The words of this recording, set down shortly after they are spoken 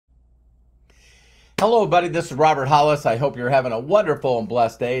Hello, buddy. This is Robert Hollis. I hope you're having a wonderful and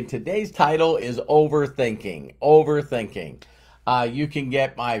blessed day. And today's title is Overthinking. Overthinking. You can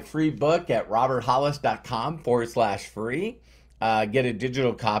get my free book at roberthollis.com/free. Get a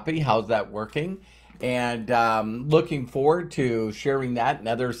digital copy. How's that working? And looking forward to sharing that and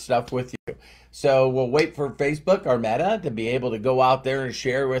other stuff with you. So we'll wait for Facebook or Meta to be able to go out there and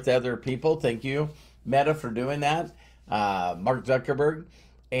share with other people. Thank you, Meta, for doing that. Mark Zuckerberg.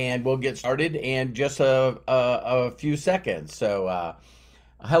 And we'll get started in just a few seconds. So,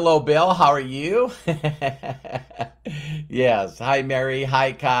 hello, Bill. How are you? Yes. Hi, Mary.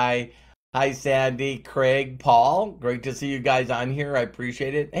 Hi, Kai. Hi, Sandy, Craig, Paul. Great to see you guys on here. I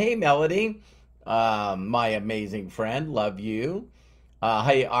appreciate it. Hey, Melody, my amazing friend. Love you.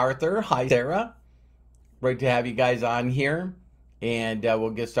 Hi, Arthur. Hi, Sarah. Great to have you guys on here. And we'll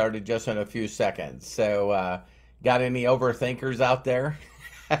get started just in a few seconds. So, got any overthinkers out there?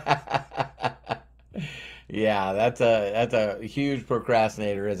 Yeah, that's a huge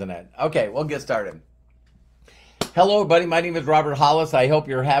procrastinator, isn't it? Okay, we'll get started. Hello, everybody. My name is Robert Hollis. I hope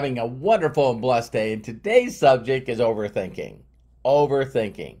you're having a wonderful and blessed day. And today's subject is overthinking.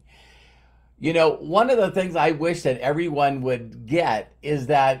 Overthinking. You know, one of the things I wish that everyone would get is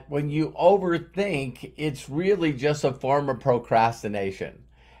that when you overthink, it's really just a form of procrastination.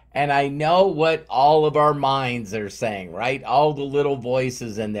 And I know what all of our minds are saying, right? All the little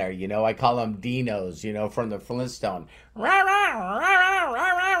voices in there, I call them Dinos, from the Flintstone. And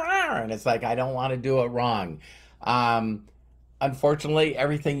it's like, I don't want to do it wrong. Unfortunately,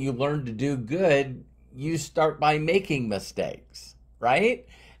 everything you learn to do good, you start by making mistakes, right?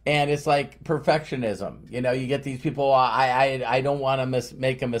 And it's like perfectionism. You get these people, I don't want to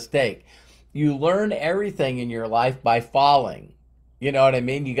make a mistake. You learn everything in your life by falling. You know what I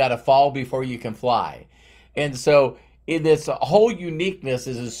mean? You got to fall before you can fly. And so in this whole uniqueness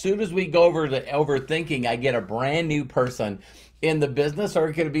is as soon as we go over to overthinking, I get a brand new person in the business, or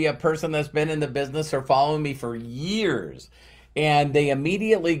it could be a person that's been in the business or following me for years. And they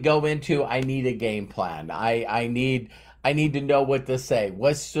immediately go into, I need a game plan. I need to know what to say.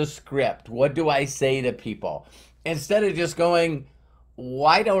 What's the script? What do I say to people? Instead of just going,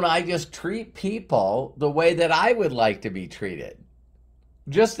 why don't I just treat people the way that I would like to be treated?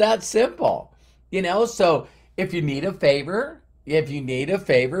 Just that simple, so if you need a favor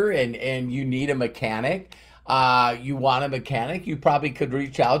and you need a mechanic, you want a mechanic, you probably could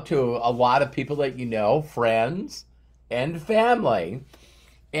reach out to a lot of people that friends and family,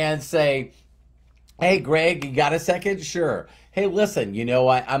 and say, hey, Greg, you got a second? Sure. Hey, listen,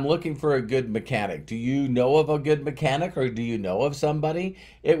 I'm looking for a good mechanic. Do you know of a good mechanic, or do you know of somebody?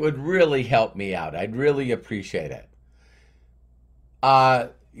 It would really help me out. I'd really appreciate it.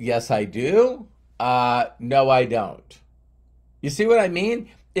 Yes, I do. No, I don't. You see what I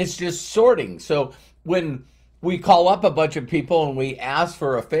mean? It's just sorting. So when we call up a bunch of people and we ask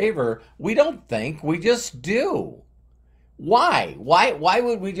for a favor, we don't think, we just do. Why? Why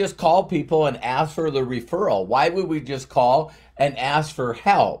would we just call people and ask for the referral? Why would we just call and ask for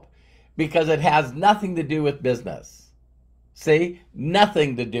help? Because it has nothing to do with business. See?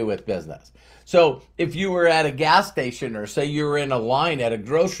 Nothing to do with business. So if you were at a gas station, or say you were in a line at a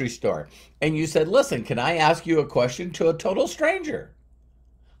grocery store, and you said, listen, can I ask you a question to a total stranger?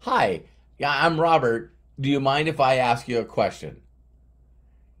 Hi, yeah, I'm Robert. Do you mind if I ask you a question?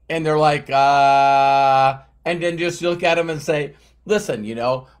 And they're like, and then just look at them and say, listen,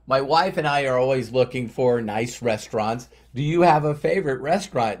 my wife and I are always looking for nice restaurants. Do you have a favorite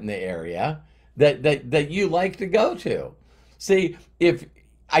restaurant in the area that you like to go to? See, if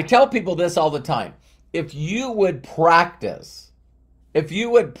I tell people this all the time, if you would practice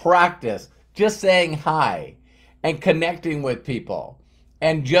just saying hi and connecting with people,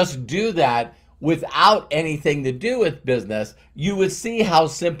 and just do that without anything to do with business, you would see how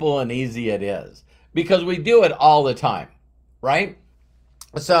simple and easy it is, because we do it all the time, right?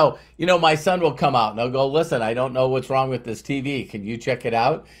 So, my son will come out and I'll go, listen, I don't know what's wrong with this TV. Can you check it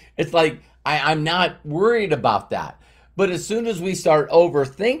out? It's like, I'm not worried about that. But as soon as we start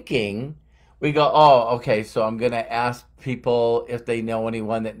overthinking, we go, oh, okay, so I'm going to ask people if they know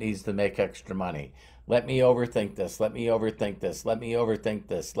anyone that needs to make extra money. Let me overthink this. Let me overthink this. Let me overthink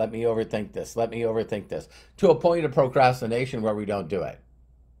this. Let me overthink this. Let me overthink this. To a point of procrastination where we don't do it.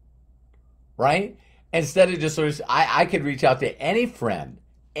 Right? Instead of just sort of, I could reach out to any friend,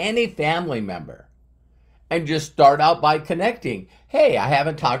 any family member, and just start out by connecting. Hey, I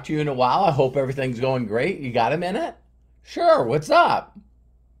haven't talked to you in a while. I hope everything's going great. You got a minute? Sure, what's up?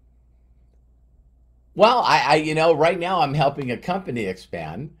 Well, right now I'm helping a company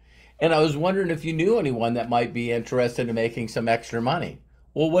expand, and I was wondering if you knew anyone that might be interested in making some extra money.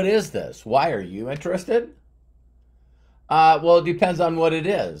 Well, what is this? Why are you interested? Well, it depends on what it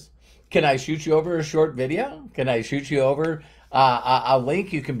is. Can I shoot you over a short video? Can I shoot you over a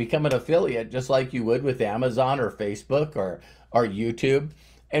link? You can become an affiliate just like you would with Amazon or Facebook or YouTube.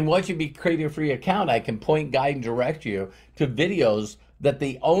 And once you create a free account, I can point, guide, and direct you to videos that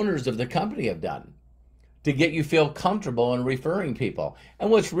the owners of the company have done to get you feel comfortable in referring people. And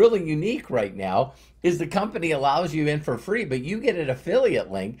what's really unique right now is the company allows you in for free, but you get an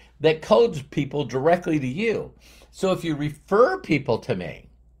affiliate link that codes people directly to you. So if you refer people to me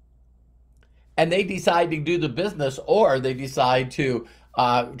and they decide to do the business, or they decide to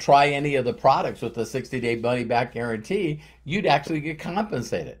try any of the products with the 60-day money-back guarantee, you'd actually get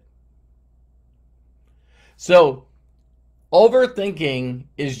compensated. So overthinking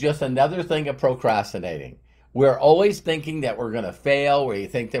is just another thing of procrastinating. We're always thinking that we're going to fail. We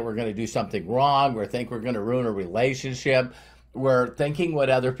think that we're going to do something wrong. We think we're going to ruin a relationship. We're thinking what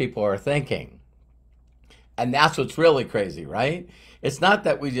other people are thinking. And that's what's really crazy, right? It's not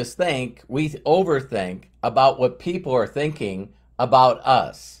that we just think, we overthink about what people are thinking about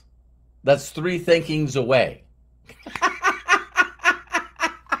us. That's 3 thinkings away.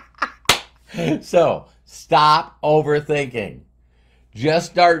 So stop overthinking.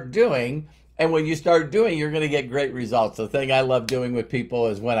 Just start doing. And when you start doing, you're going to get great results. The thing I love doing with people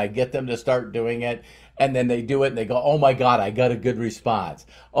is when I get them to start doing it, and then they do it and they go, oh my God, I got a good response.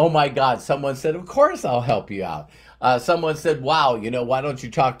 Oh my God, someone said, of course I'll help you out. Someone said, wow, why don't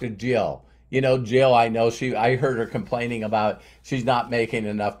you talk to Jill? Jill, I know I heard her complaining about she's not making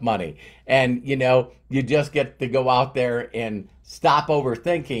enough money. And, you just get to go out there and stop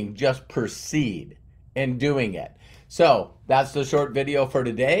overthinking, just proceed in doing it. So that's the short video for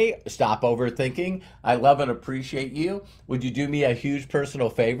today. Stop overthinking. I love and appreciate you. Would you do me a huge personal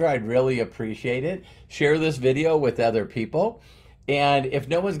favor? I'd really appreciate it. Share this video with other people. And if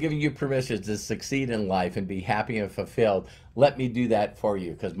no one's giving you permission to succeed in life and be happy and fulfilled, let me do that for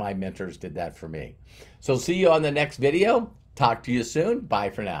you, because my mentors did that for me. So see you on the next video. Talk to you soon. Bye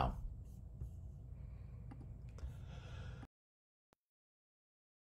for now.